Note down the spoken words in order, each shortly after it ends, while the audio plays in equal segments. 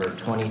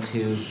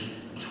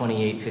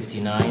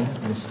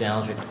22-2859,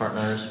 Nostalgic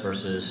Partners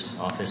versus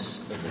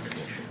Office of the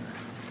Commissioner.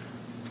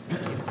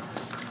 Thank you.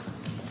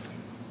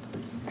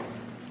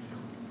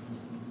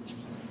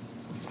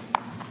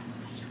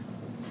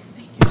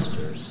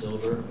 Mr.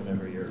 Silver,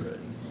 whenever you're ready.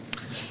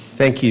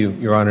 Thank you,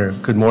 Your Honor.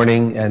 Good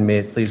morning, and may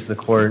it please the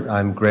Court.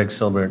 I'm Greg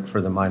Silbert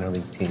for the minor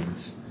league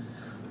teams.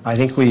 I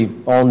think we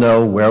all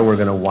know where we're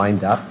going to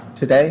wind up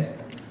today,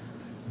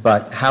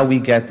 but how we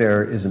get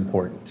there is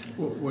important.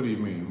 Well, what do you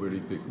mean? Where do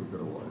you think we're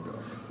going to wind up?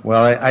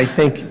 Well, I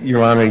think,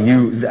 Your Honor,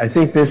 I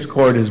think this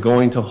Court is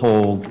going to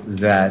hold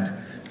that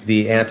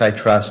the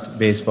antitrust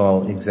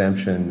baseball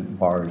exemption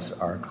bars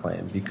our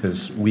claim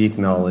because we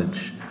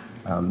acknowledge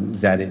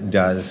that it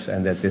does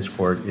and that this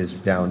Court is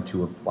bound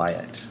to apply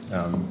it.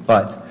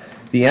 But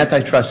the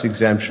antitrust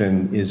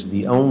exemption is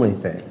the only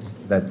thing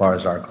that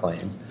bars our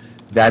claim.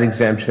 That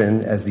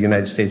exemption, as the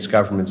United States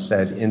government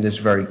said in this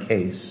very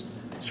case,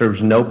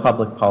 serves no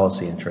public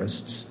policy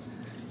interests,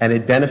 and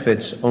it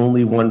benefits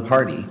only one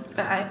party.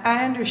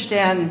 I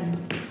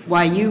understand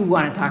why you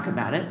want to talk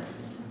about it,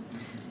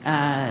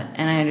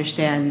 and I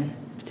understand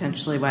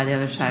potentially why the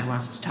other side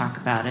wants to talk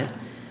about it.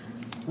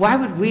 Why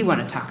would we want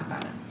to talk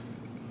about it?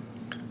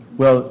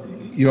 Well,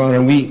 Your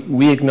Honor,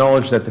 we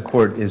acknowledge that the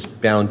Court is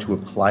bound to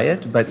apply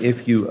it, but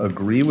if you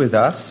agree with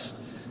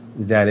us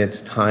that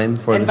it's time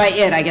for... And by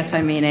it, I guess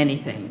I mean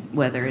anything,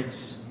 whether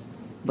it's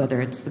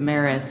the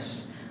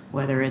merits,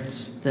 whether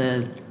it's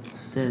the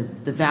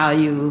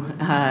value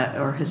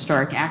or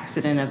historic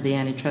accident of the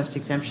antitrust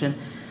exemption.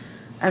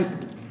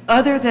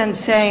 Other than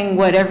saying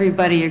what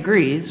everybody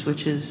agrees,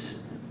 which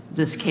is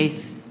this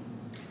case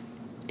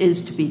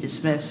is to be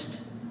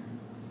dismissed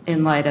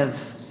in light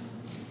of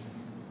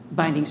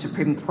binding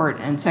Supreme Court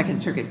and Second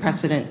Circuit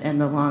precedent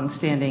and the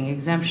long-standing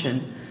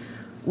exemption,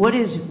 what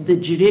is the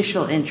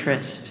judicial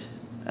interest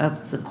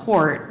of the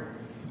Court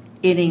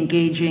in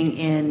engaging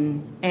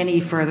in any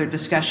further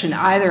discussion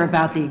either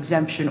about the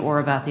exemption or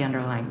about the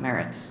underlying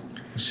merits?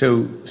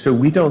 So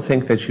we don't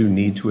think that you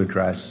need to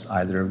address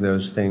either of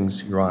those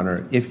things, Your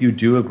Honor. If you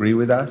do agree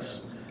with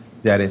us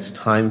that it's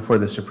time for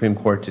the Supreme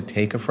Court to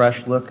take a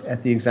fresh look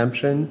at the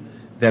exemption,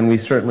 then we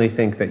certainly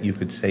think that you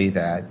could say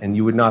that, and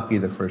you would not be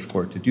the first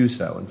court to do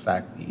so. In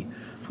fact, the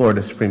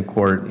Florida Supreme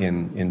Court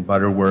in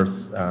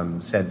Butterworth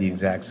said the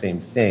exact same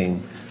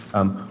thing.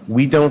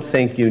 We don't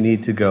think you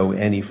need to go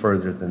any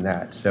further than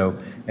that. So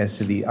as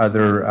to the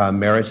other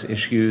merits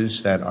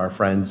issues that our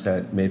friends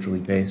at Major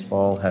League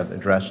Baseball have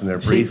addressed in their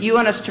brief... So you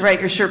want us to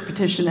write your cert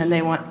petition and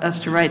they want us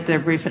to write their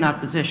brief in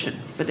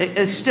opposition. But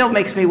it still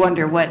makes me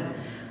wonder what,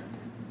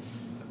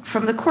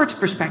 from the Court's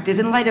perspective,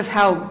 in light of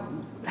how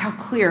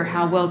clear,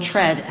 how well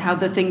tread, how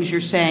the things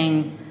you're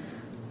saying,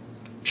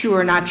 true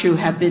or not true,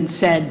 have been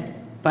said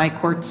by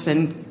courts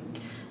and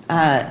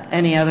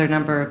any other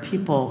number of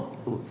people.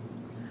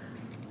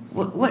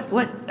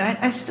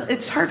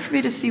 It's hard for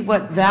me to see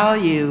what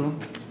value,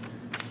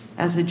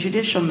 as a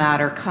judicial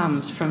matter,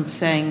 comes from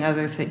saying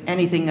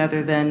anything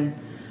other than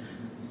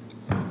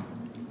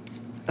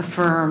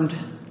affirmed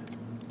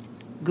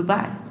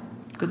goodbye,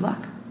 good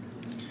luck.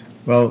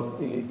 Well,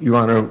 Your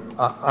Honor,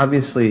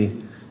 obviously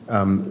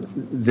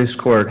this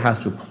Court has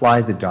to apply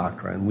the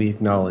doctrine. We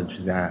acknowledge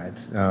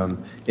that.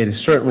 It is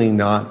certainly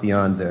not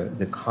beyond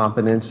the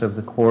competence of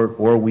the Court,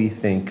 or we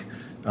think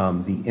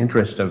the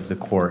interest of the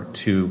Court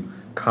to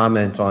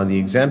comment on the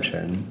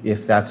exemption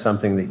if that's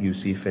something that you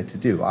see fit to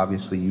do.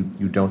 Obviously, you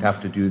don't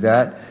have to do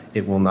that.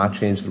 It will not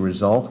change the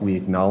result. We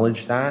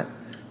acknowledge that.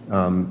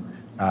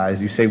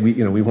 As you say,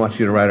 we want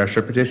you to write our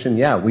cert petition.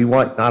 Yeah, we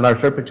want not our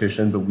cert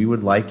petition, but we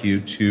would like you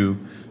to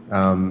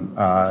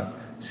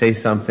say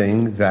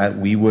something that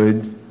we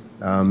would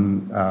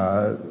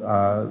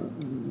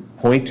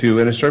point to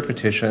in a cert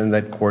petition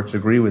that courts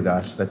agree with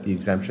us that the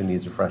exemption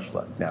needs a fresh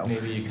look. Now,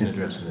 maybe you can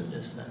address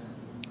mootness then.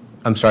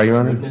 I'm sorry, Your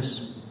Honor?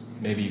 Mootness?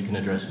 Maybe you can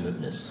address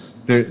mootness.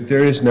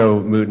 There is no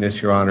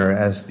mootness, Your Honor,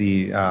 as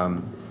the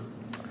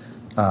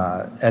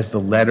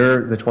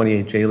letter, the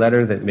 28J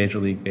letter that Major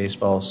League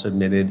Baseball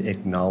submitted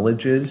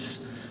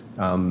acknowledges.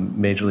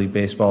 Major League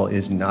Baseball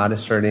is not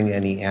asserting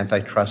any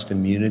antitrust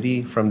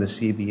immunity from the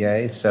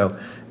CBA. So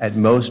at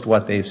most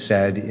what they've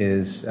said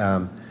is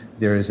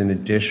there is an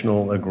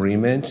additional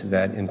agreement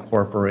that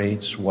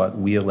incorporates what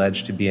we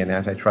allege to be an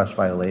antitrust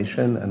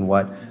violation and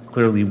what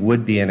clearly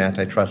would be an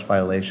antitrust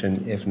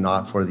violation if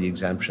not for the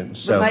exemption.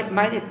 So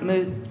might it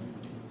moot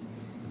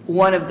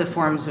one of the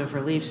forms of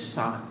relief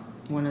sought,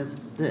 one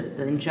of the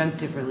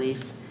injunctive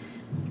relief?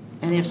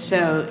 And if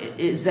so,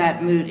 is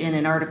that moot in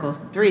an Article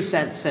 3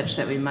 sense such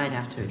that we might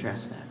have to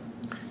address that?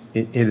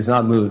 It is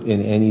not moot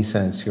in any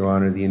sense, Your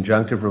Honor. The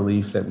injunctive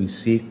relief that we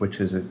seek, which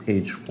is at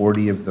page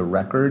 40 of the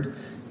record,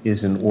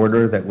 is an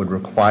order that would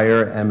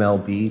require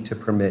MLB to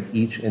permit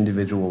each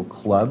individual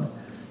club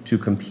to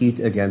compete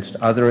against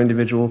other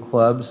individual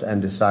clubs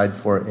and decide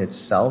for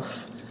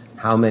itself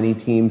how many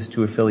teams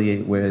to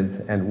affiliate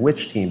with and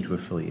which team to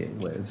affiliate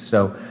with.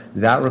 So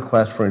that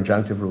request for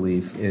injunctive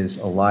relief is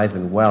alive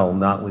and well,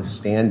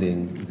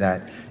 notwithstanding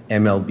that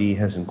MLB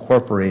has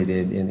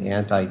incorporated an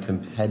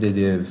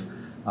anti-competitive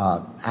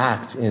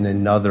act in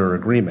another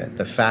agreement.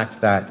 The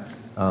fact that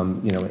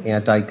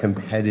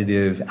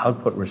anti-competitive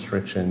output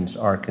restrictions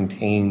are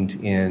contained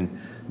in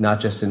not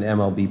just an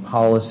MLB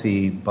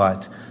policy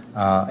but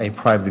a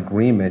private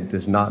agreement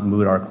does not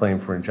moot our claim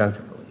for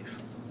injunctive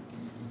relief.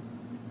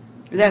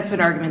 That's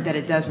an argument that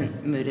it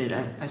doesn't moot it.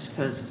 I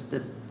suppose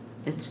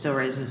it still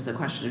raises the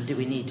question of do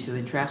we need to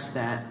address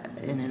that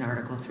in an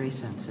Article 3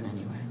 sense in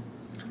any way?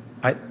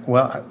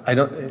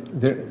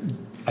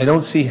 I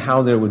don't see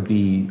how there would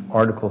be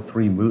Article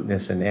 3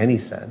 mootness in any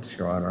sense,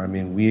 Your Honor. I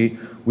mean,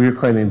 we're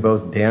claiming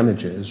both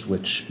damages,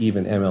 which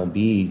even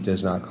MLB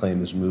does not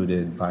claim is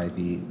mooted by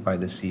the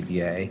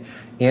CBA,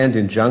 and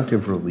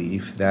injunctive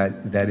relief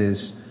that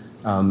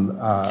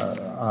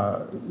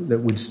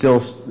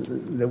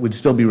would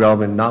still be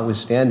relevant,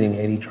 notwithstanding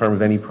any term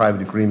of any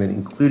private agreement,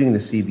 including the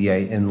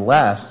CBA,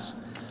 unless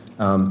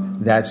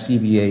that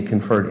CBA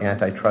conferred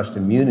antitrust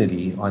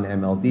immunity on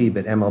MLB,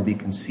 but MLB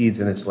concedes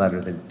in its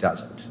letter that it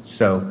doesn't.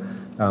 So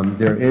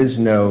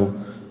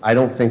I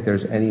don't think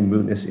there's any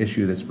mootness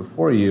issue that's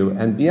before you.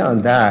 And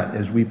beyond that,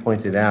 as we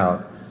pointed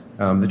out,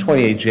 the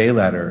 28J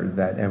letter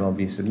that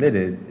MLB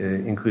submitted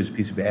includes a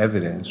piece of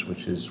evidence,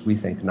 which is, we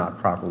think, not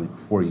properly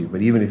before you.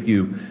 But even if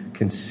you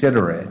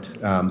consider it,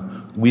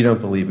 we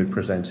don't believe it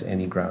presents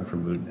any ground for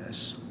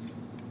mootness.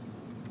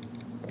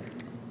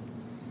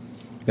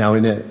 Now,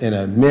 in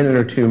a minute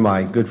or two,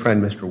 my good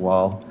friend, Mr.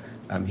 Wall,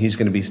 he's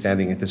going to be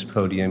standing at this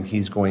podium.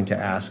 He's going to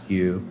ask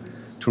you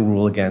to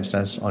rule against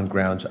us on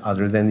grounds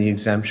other than the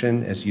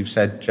exemption. As you've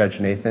said, Judge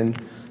Nathan,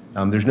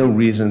 there's no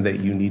reason that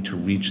you need to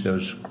reach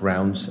those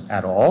grounds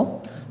at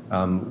all.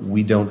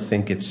 We don't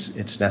think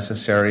it's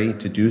necessary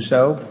to do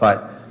so.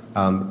 But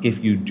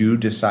if you do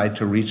decide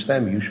to reach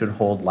them, you should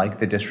hold, like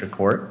the district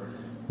court,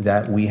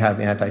 that we have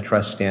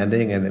antitrust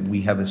standing and that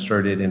we have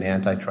asserted an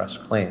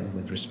antitrust claim.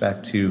 With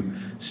respect to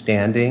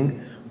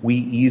standing, we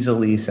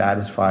easily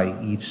satisfy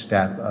each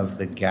step of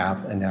the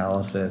gap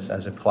analysis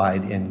as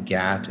applied in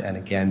GATT and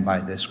again by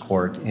this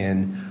court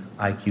in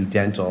IQ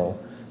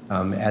Dental.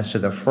 As to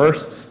the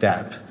first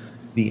step,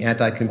 the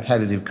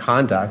anti-competitive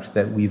conduct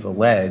that we've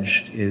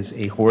alleged is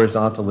a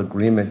horizontal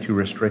agreement to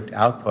restrict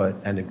output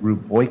and a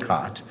group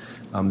boycott.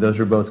 Those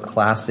are both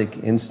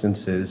classic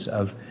instances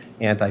of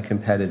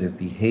anti-competitive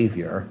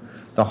behavior.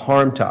 The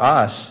harm to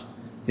us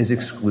is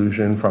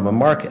exclusion from a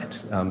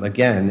market.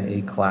 Again,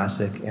 a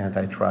classic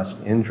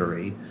antitrust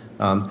injury.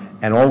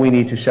 And all we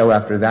need to show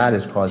after that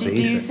is causation.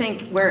 Do you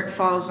think where it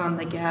falls on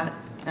the GATT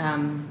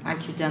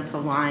IQ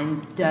Dental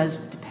line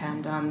does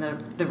depend on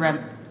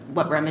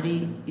what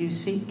remedy you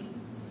seek?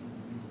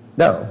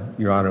 No,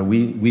 Your Honor.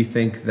 We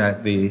think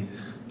that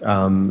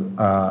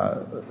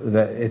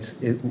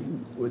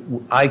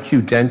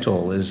IQ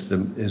Dental is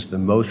the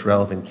most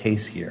relevant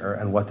case here,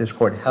 and what this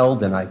court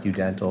held in IQ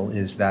Dental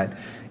is that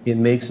it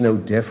makes no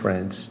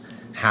difference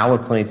how a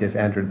plaintiff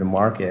entered the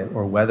market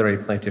or whether a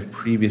plaintiff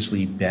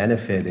previously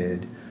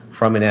benefited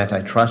from an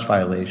antitrust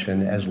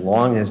violation as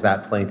long as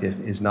that plaintiff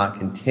is not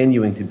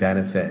continuing to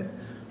benefit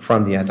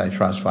from the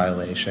antitrust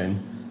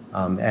violation.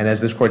 And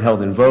as this court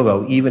held in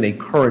Vogo, even a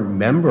current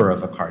member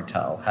of a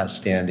cartel has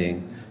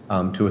standing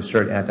to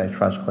assert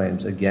antitrust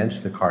claims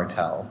against the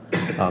cartel.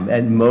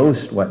 At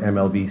most, what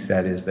MLB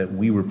said is that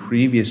we were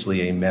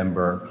previously a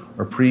member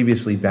or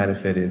previously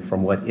benefited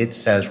from what it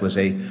says was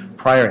a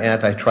prior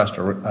antitrust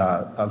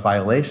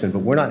violation, but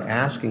we're not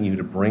asking you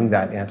to bring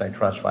that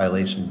antitrust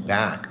violation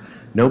back.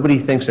 Nobody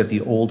thinks that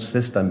the old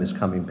system is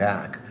coming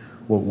back.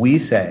 What we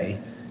say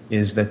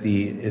is that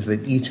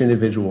each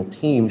individual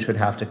team should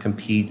have to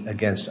compete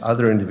against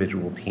other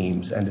individual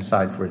teams and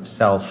decide for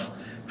itself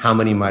how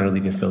many minor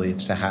league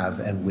affiliates to have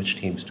and which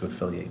teams to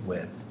affiliate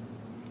with.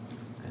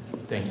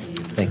 Thank you.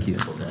 Thank you.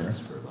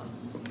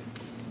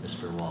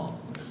 Mr. Wall.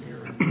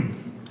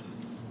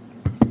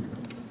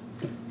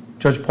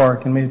 Judge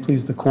Park, and may it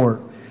please the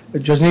court.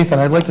 Judge Nathan,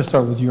 I'd like to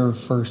start with your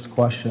first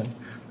question.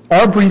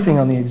 Our briefing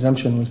on the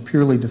exemption was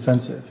purely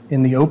defensive.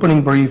 In the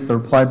opening brief, the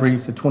reply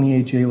brief, the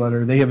 28J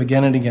letter, they have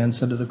again and again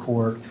said to the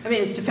court. I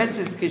mean, it's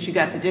defensive because you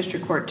got the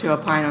district court to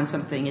opine on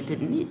something it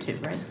didn't need to,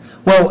 right?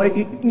 Well,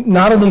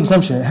 not on the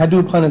exemption. It had to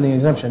opine on the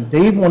exemption.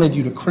 They wanted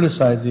you to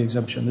criticize the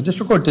exemption. The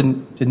district court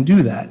didn't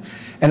do that.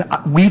 And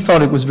we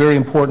thought it was very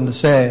important to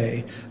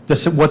say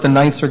what the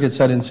Ninth Circuit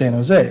said in San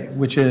Jose,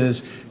 which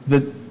is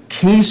the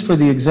case for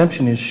the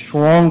exemption is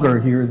stronger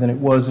here than it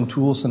was in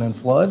Toolson and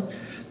Flood,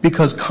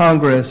 because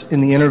Congress,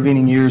 in the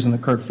intervening years in the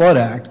Curt-Flood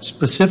Act,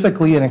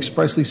 specifically and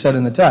expressly said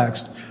in the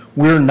text,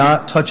 we're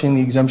not touching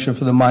the exemption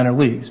for the minor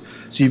leagues.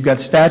 So you've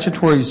got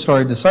statutory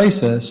stare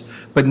decisis,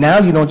 but now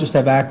you don't just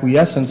have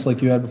acquiescence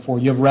like you had before,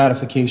 you have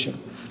ratification.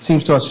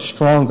 Seems to us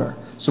stronger.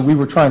 So we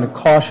were trying to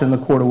caution the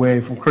court away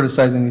from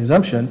criticizing the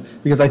exemption,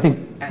 because I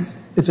think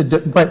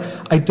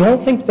but I don't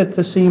think that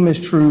the same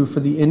is true for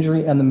the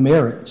injury and the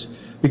merits,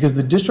 because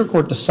the district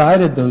court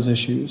decided those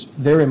issues.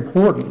 They're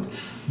important.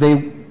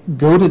 They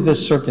go to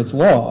this circuit's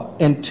law,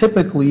 and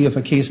typically if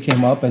a case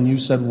came up and you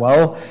said,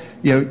 well,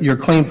 your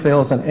claim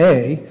fails on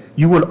A,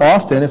 you would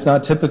often, if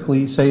not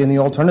typically, say in the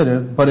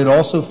alternative, but it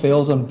also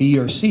fails on B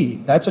or C.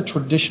 That's a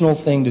traditional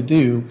thing to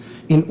do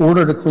in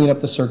order to clean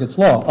up the circuit's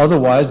law.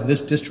 Otherwise,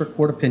 this district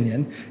court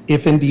opinion,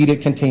 if indeed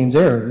it contains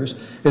errors,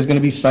 is going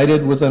to be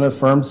cited with an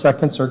affirmed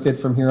Second Circuit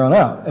from here on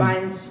out.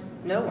 Binds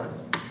no one.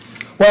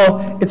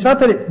 Well, it's not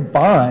that it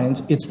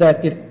binds, it's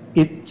that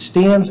it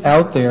stands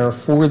out there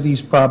for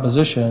these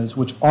propositions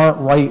which aren't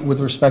right with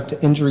respect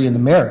to injury and the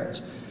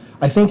merits.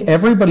 I think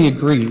everybody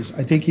agrees,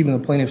 I take even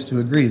the plaintiffs to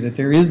agree, that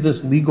there is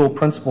this legal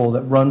principle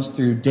that runs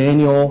through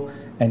Daniel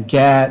and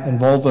GATT and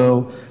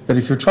Volvo, that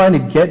if you're trying to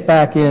get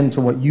back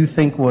into what you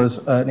think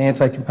was an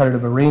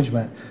anti-competitive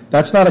arrangement,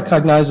 that's not a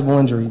cognizable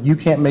injury. You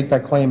can't make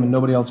that claim and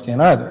nobody else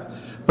can either.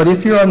 But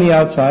if you're on the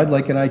outside,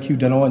 like an IQ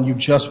Dental, and you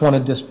just want to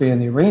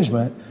disband the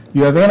arrangement,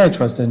 you have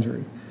antitrust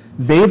injury.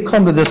 They've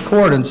come to this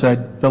court and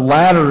said the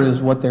latter is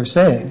what they're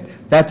saying.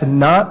 That's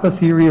not the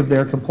theory of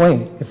their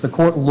complaint. If the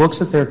court looks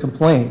at their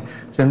complaint,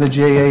 it's in the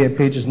JA at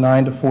pages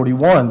 9 to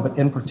 41, but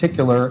in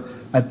particular,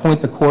 I'd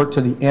point the court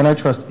to the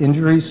antitrust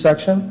injuries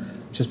section,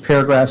 which is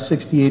paragraphs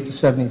 68 to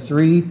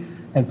 73,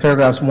 and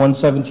paragraphs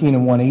 117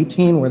 and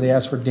 118, where they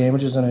ask for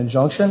damages and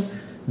injunction.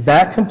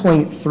 That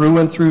complaint through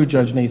and through,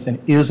 Judge Nathan,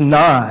 is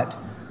not,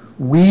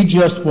 we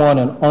just want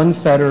an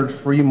unfettered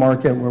free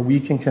market where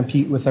we can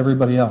compete with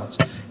everybody else.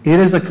 It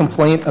is a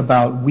complaint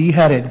about we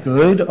had it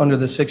good under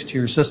the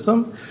 6-tier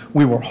system.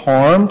 We were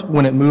harmed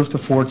when it moved to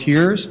 4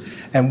 tiers,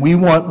 and we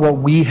want what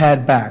we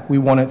had back. We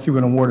want it through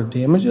an award of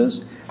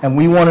damages, and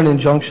we want an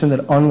injunction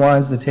that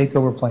unwinds the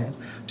takeover plan.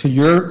 To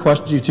your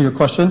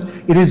question,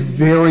 it is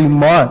very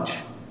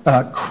much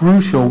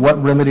crucial what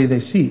remedy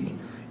they seek.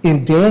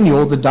 In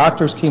Daniel, the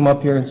doctors came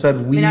up here and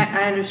said we.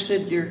 I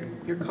understood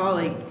your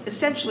colleague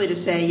essentially to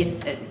say,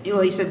 well,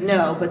 he said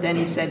no, but then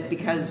he said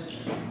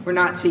because we're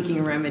not seeking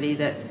a remedy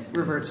that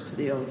reverts to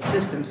the old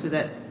system, so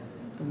that,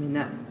 I mean,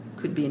 that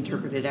could be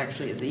interpreted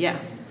actually as a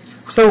yes.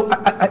 So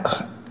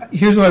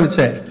here's what I would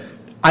say.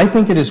 I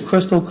think it is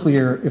crystal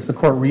clear if the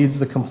court reads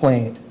the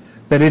complaint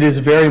that it is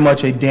very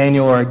much a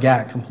Daniel or a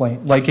GATT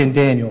complaint. Like in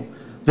Daniel,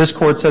 this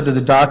court said to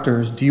the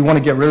doctors, do you want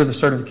to get rid of the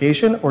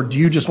certification or do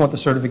you just want the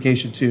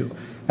certification too?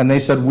 And they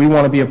said, we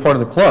want to be a part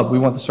of the club. We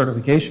want the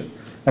certification.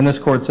 And this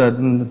court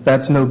said,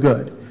 that's no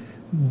good.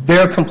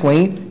 Their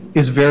complaint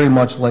is very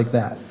much like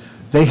that.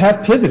 They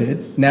have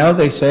pivoted. Now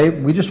they say,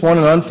 we just want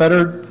an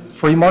unfettered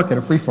free market,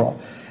 a free-for-all.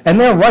 And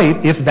they're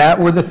right. If that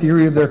were the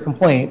theory of their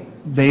complaint,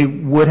 they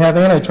would have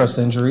antitrust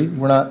injury.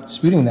 We're not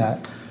disputing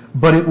that.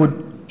 But it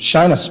would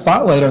shine a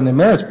spotlight on the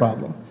merits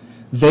problem.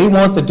 They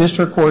want the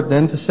district court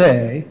then to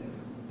say,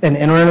 and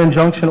enter an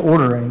injunction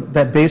ordering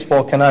that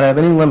baseball cannot have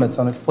any limits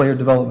on its player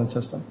development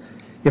system.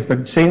 If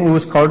the St.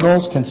 Louis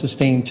Cardinals can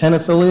sustain 10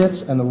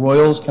 affiliates and the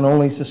Royals can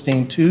only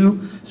sustain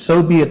 2,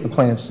 so be it, the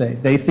plaintiffs say.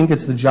 They think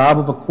it's the job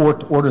of a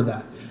court to order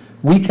that.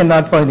 We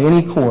cannot find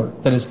any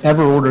court that has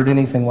ever ordered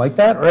anything like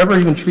that or ever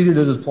even treated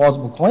it as a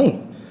plausible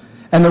claim.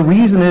 And the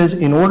reason is,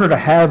 in order to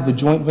have the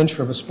joint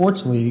venture of a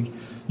sports league,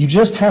 you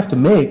just have to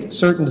make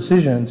certain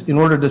decisions in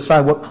order to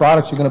decide what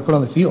products you're going to put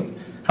on the field.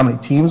 How many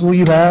teams will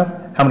you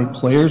have? How many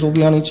players will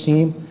be on each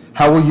team?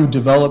 How will you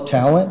develop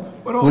talent?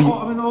 But all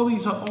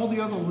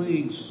the other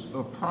leagues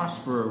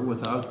prosper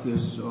without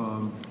this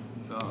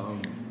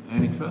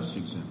antitrust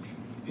exemption.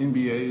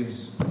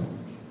 NBA's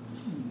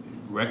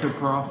record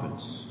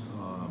profits.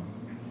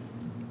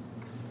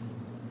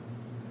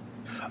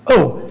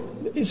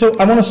 So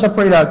I want to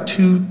separate out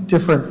 2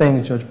 different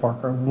things, Judge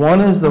Parker. One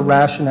is the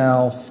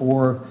rationale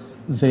for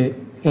the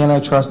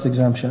antitrust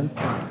exemption,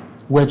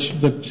 which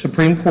the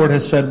Supreme Court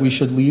has said we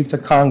should leave to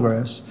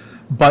Congress,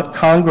 but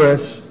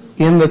Congress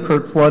in the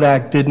Curt Flood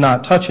Act did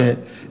not touch it,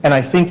 and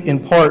I think in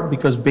part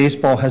because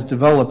baseball has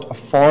developed a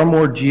far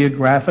more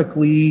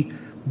geographically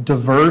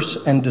diverse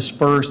and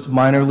dispersed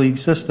minor league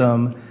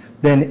system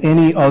than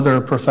any other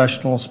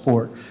professional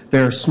sport.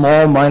 There are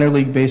small minor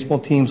league baseball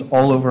teams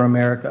all over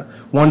America.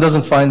 One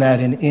doesn't find that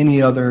in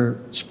any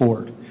other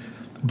sport.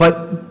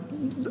 But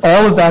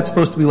all of that's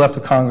supposed to be left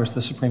to Congress,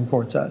 the Supreme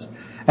Court says.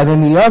 And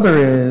then the other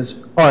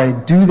is, all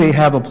right, do they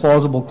have a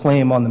plausible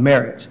claim on the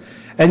merits?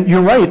 And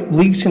you're right,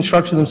 leagues can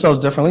structure themselves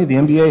differently. The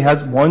NBA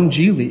has one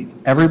G League.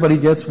 Everybody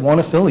gets one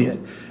affiliate.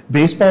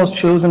 Baseball's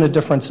chosen a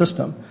different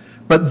system.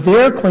 But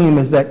their claim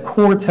is that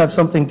courts have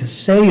something to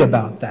say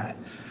about that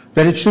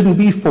it shouldn't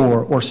be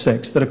 4 or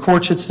 6, that a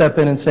court should step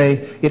in and say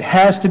it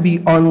has to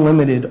be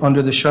unlimited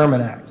under the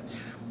Sherman Act.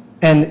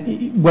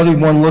 And whether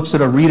one looks at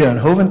Arita and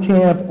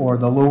Hovenkamp or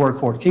the lower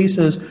court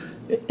cases,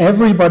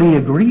 everybody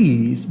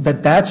agrees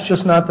that that's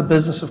just not the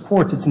business of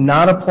courts. It's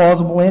not a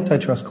plausible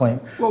antitrust claim.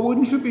 Well,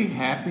 wouldn't you be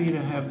happy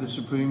to have the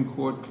Supreme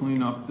Court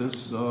clean up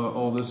this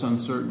all this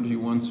uncertainty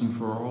once and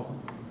for all?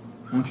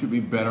 Wouldn't you be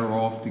better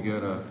off to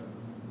get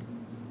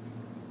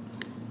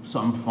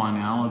some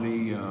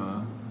finality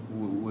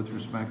with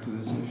respect to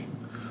this issue?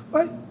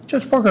 Well,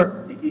 Judge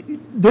Parker,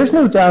 there's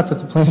no doubt that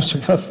the plaintiffs are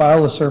going to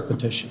file a cert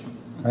petition,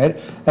 right?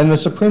 And the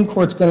Supreme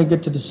Court's going to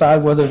get to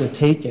decide whether to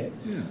take it.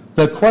 Yeah.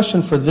 The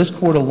question for this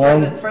court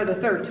alone... For the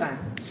third time.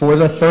 For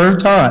the third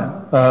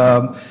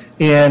time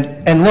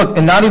And look,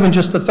 and not even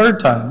just the third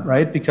time,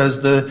 right?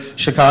 Because the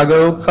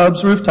Chicago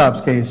Cubs rooftops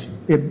case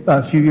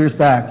a few years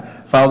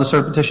back filed a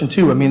cert petition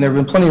too. I mean, there have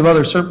been plenty of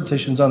other cert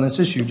petitions on this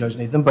issue, Judge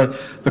Nathan, but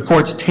the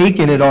court's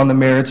taken it on the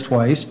merits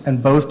twice,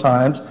 and both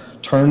times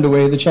turned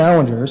away the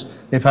challengers.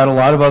 They've had a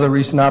lot of other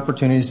recent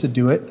opportunities to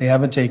do it. They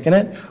haven't taken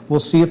it.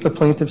 We'll see if the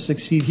plaintiffs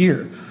succeed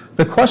here.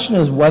 The question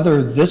is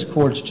whether this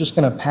court's just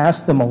going to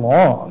pass them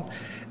along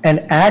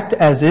and act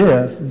as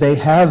if they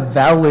have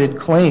valid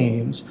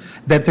claims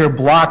that they're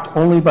blocked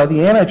only by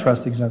the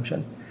antitrust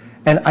exemption.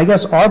 And I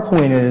guess our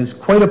point is,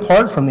 quite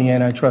apart from the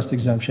antitrust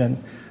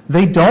exemption,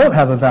 they don't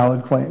have a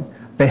valid claim.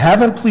 They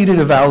haven't pleaded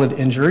a valid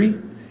injury,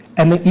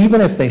 and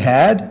even if they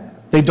had,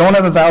 they don't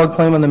have a valid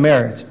claim on the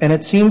merits. And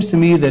it seems to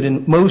me that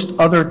in most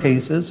other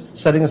cases,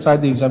 setting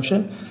aside the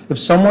exemption, if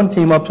someone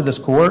came up to this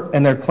court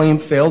and their claim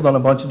failed on a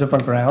bunch of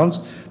different grounds,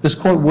 this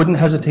court wouldn't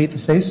hesitate to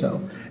say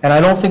so. And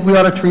I don't think we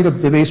ought to treat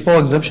the baseball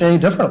exemption any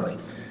differently.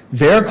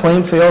 Their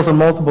claim fails on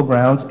multiple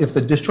grounds. If the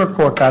district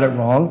court got it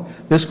wrong,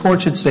 this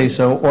court should say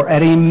so, or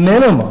at a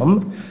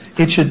minimum,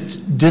 it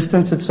should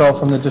distance itself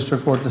from the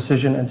district court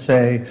decision and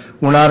say,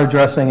 we're not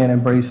addressing and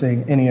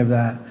embracing any of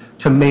that,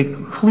 to make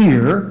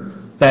clear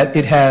that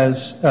it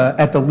has,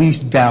 at the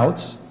least,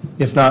 doubts,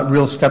 if not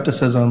real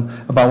skepticism,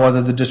 about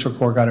whether the district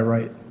court got it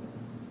right.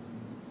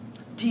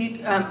 Do you,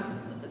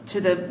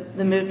 to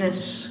the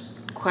mootness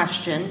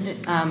question,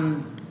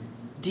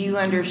 do you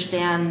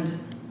understand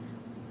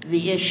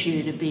the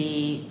issue to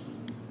be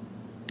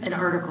an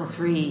Article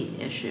III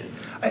issue?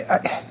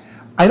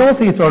 I don't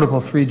think it's Article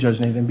 3, Judge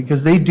Nathan,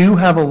 because they do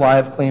have a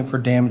live claim for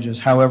damages,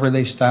 however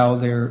they style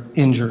their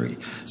injury.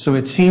 So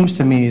it seems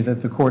to me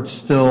that the court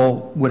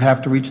still would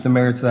have to reach the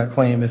merits of that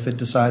claim if it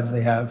decides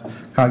they have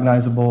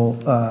cognizable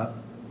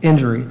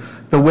injury.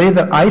 The way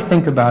that I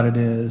think about it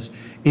is,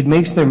 it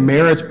makes their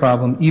merits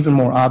problem even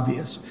more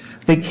obvious.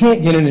 They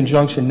can't get an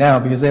injunction now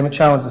because they haven't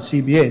challenged the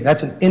CBA.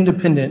 That's an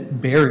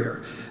independent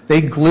barrier.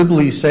 They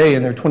glibly say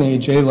in their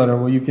 28J letter,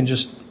 well, you can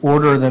just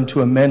order them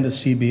to amend a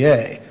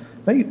CBA.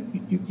 No,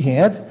 you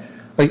can't.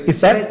 Like,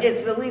 if that,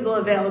 it's the legal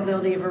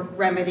availability of a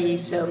remedy,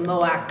 so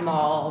Moac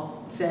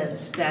Mall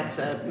says that's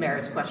a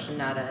merits question,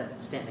 not a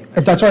standing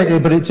question. That's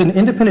right, but it's an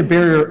independent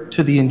barrier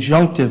to the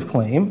injunctive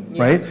claim,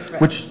 right?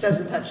 Which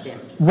doesn't touch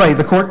damage. Right,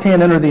 the court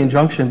can't enter the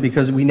injunction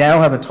because we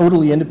now have a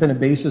totally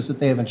independent basis that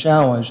they haven't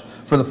challenged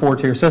for the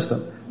four-tier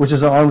system, which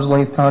is an arm's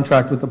length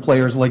contract with the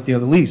players like the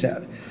other leagues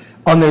have.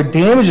 On their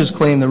damages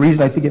claim, the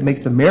reason I think it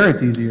makes the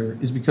merits easier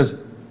is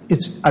because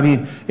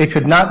it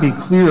could not be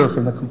clearer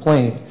from the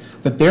complaint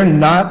that they're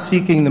not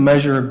seeking the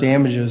measure of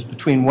damages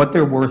between what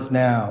they're worth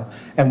now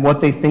and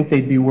what they think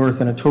they'd be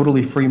worth in a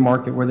totally free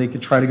market where they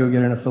could try to go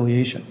get an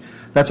affiliation.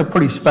 That's a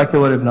pretty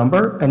speculative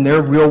number, and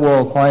their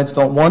real-world clients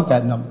don't want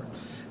that number.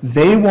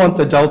 They want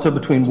the delta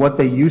between what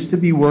they used to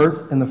be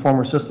worth in the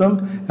former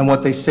system and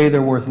what they say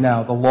they're worth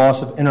now, the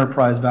loss of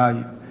enterprise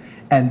value.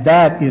 And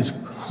that is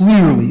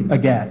clearly a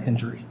GATT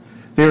injury.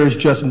 There is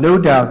just no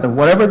doubt that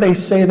whatever they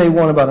say they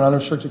want about an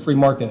unrestricted free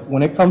market,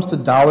 when it comes to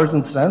dollars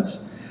and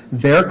cents,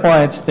 their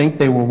clients think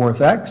they were worth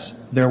X,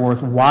 they're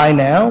worth Y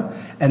now,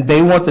 and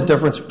they want the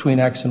difference between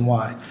X and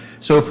Y.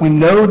 So if we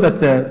know that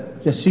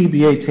the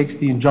CBA takes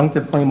the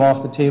injunctive claim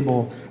off the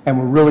table and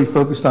we're really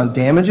focused on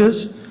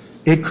damages,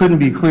 it couldn't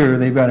be clearer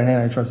they've got an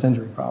antitrust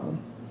injury problem.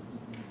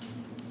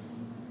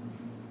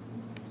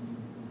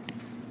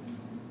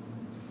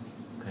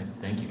 Okay,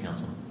 thank you,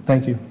 counsel.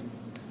 Thank you.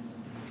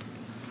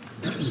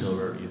 Mr.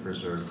 Silver, you've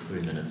reserved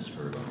 3 minutes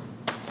for rebuttal.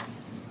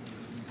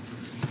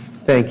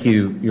 Thank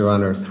you, Your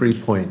Honor. 3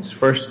 points.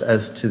 First,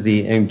 as to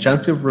the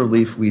injunctive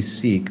relief we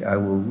seek, I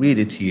will read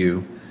it to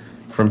you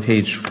from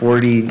page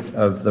 40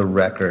 of the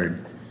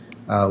record.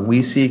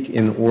 We seek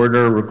in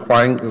order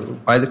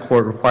by the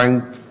court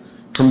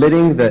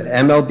permitting the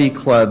MLB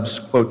clubs,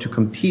 quote, to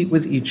compete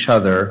with each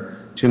other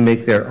to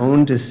make their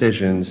own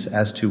decisions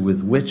as to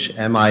with which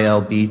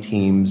MILB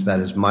teams, that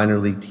is minor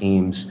league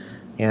teams,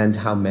 and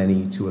how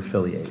many to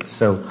affiliate.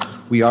 So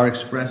we are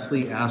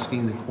expressly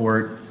asking the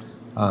court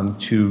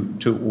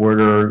to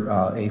order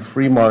a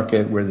free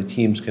market where the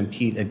teams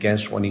compete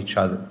against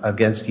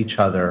each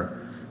other,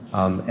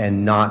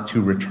 and not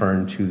to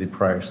return to the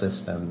prior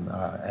system,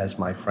 as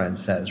my friend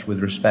says.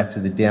 With respect to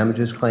the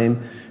damages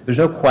claim, there's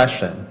no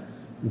question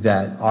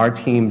that our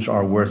teams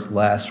are worth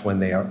less when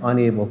they are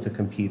unable to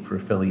compete for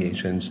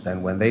affiliations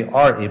than when they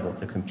are able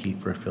to compete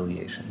for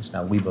affiliations.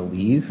 Now, we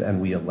believe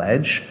and we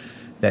allege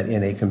that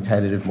in a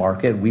competitive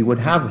market, we would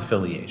have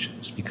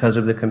affiliations because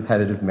of the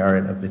competitive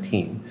merit of the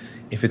team.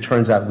 If it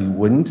turns out we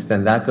wouldn't,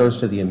 then that goes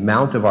to the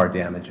amount of our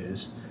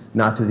damages,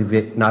 not to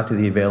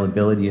the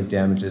availability of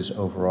damages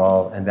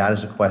overall, and that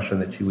is a question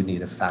that you would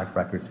need a fact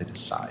record to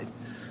decide.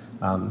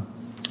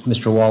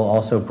 Mr. Wall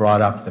also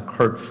brought up the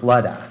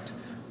Curt-Flood Act.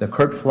 The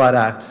Curt-Flood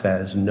Act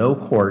says no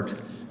court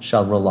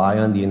shall rely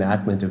on the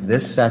enactment of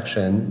this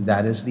section,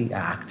 that is the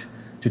act,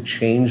 to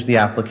change the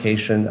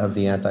application of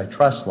the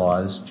antitrust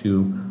laws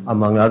to,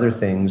 among other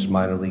things,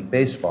 minor league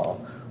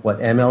baseball. What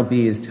MLB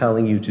is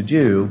telling you to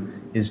do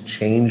is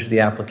change the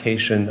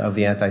application of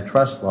the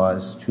antitrust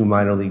laws to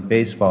minor league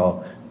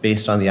baseball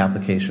based on the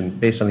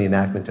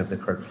enactment of the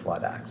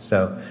Kurt-Flood Act.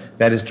 So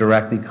that is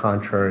directly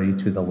contrary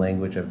to the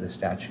language of the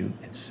statute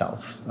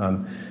itself.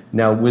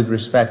 Now, with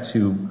respect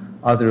to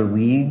other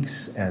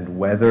leagues and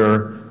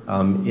whether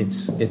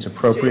it's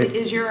appropriate. So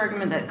is your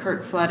argument that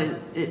Kurt-Flood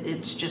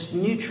it's just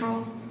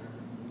neutral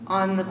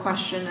on the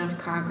question of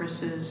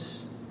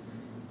Congress's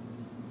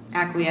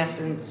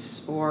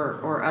acquiescence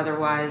or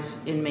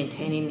otherwise in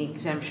maintaining the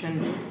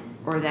exemption,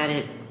 or that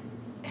it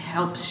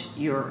helps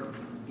your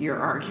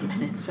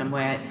argument in some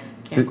way?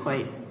 I can't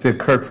quite. The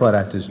Kurt-Flood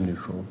Act is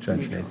neutral,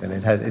 Judge Nathan.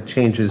 It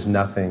changes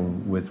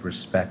nothing with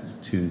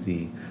respect to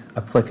the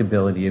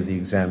applicability of the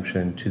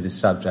exemption to the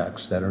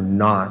subjects that are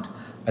not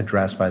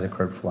addressed by the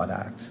Kurt-Flood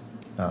Act,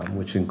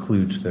 which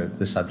includes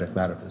the subject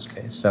matter of this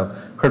case. So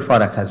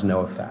Kurt-Flood Act has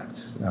no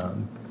effect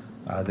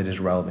that is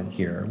relevant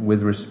here.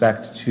 With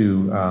respect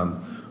to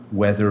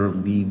whether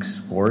league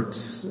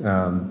sports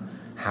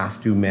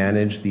have to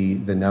manage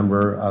the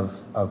number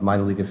of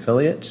minor league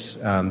affiliates,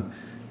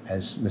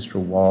 as Mr.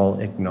 Wall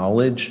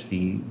acknowledged,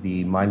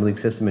 the minor league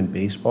system in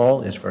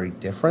baseball is very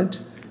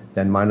different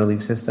than minor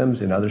league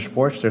systems in other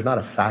sports. There's not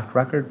a fact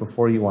record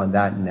before you on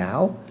that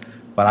now,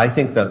 but I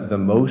think that the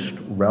most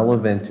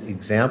relevant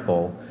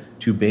example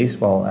to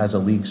baseball as a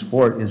league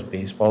sport is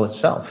baseball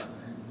itself.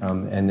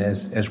 And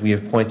as we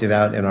have pointed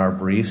out in our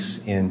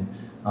briefs, in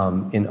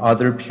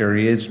other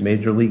periods,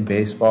 Major League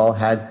Baseball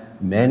had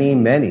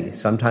many,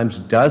 sometimes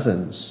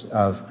dozens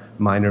of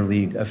minor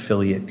league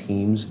affiliate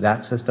teams.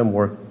 That system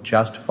worked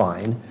just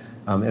fine.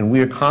 And we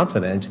are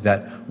confident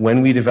that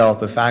when we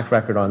develop a fact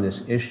record on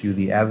this issue,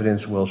 the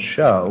evidence will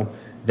show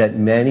that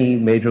many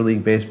Major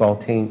League Baseball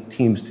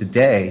teams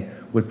today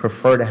would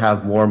prefer to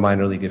have more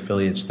minor league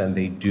affiliates than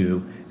they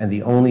do. And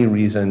the only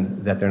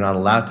reason that they're not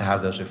allowed to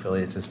have those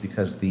affiliates is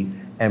because the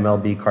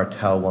MLB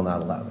cartel will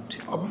not allow them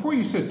to. Before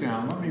you sit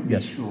down, let me be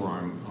Yes. sure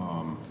I'm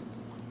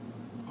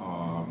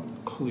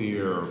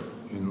clear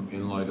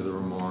in light of the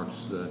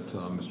remarks that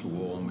Mr.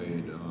 Wall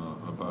made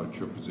about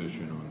your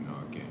position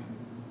on GAN.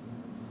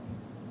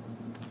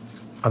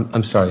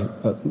 I'm sorry,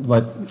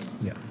 what?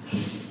 Yeah.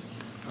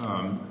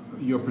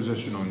 Your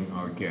position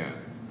on GAT.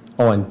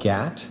 Oh, on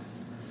GAT?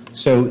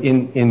 So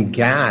in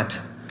GAT,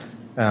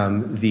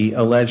 the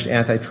alleged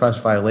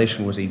antitrust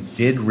violation was a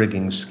bid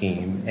rigging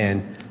scheme,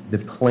 and the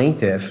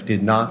plaintiff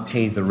did not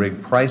pay the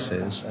rig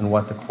prices. And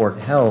what the court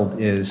held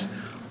is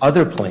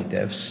other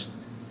plaintiffs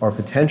or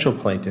potential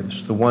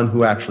plaintiffs, the one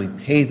who actually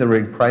pay the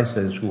rig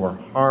prices, who are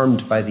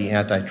harmed by the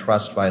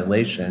antitrust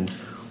violation,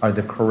 are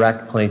the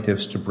correct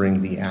plaintiffs to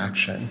bring the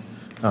action.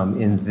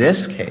 In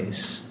this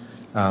case,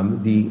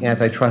 the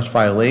antitrust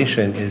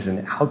violation is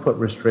an output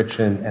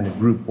restriction and a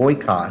group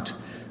boycott,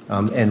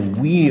 and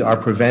we are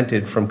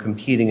prevented from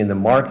competing in the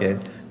market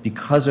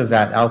because of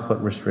that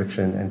output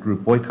restriction and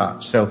group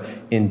boycott. So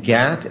in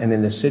GAT and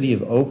in the City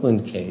of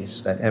Oakland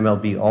case that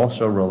MLB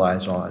also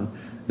relies on,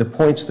 the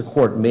points the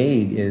court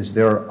made is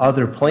there are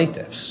other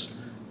plaintiffs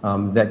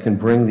that can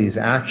bring these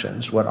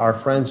actions. What our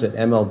friends at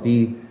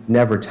MLB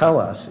never tell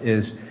us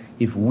is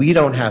if we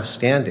don't have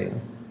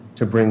standing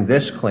to bring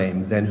this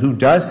claim, then who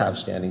does have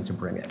standing to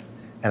bring it?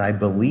 And I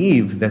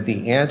believe that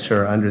the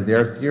answer under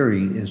their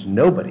theory is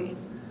nobody.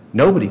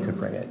 Nobody could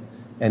bring it.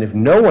 And if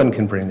no one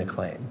can bring the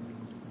claim,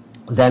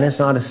 then it's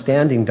not a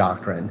standing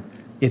doctrine,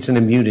 it's an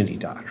immunity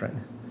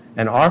doctrine.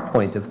 And our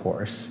point, of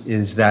course,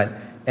 is that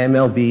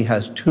MLB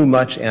has too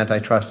much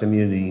antitrust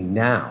immunity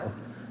now,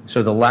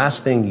 so the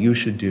last thing you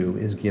should do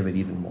is give it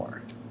even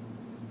more.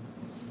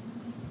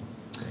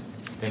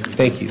 Thank you.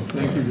 Thank you.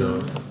 Thank you,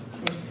 Bill.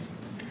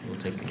 We'll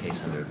take the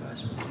case under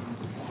advisement.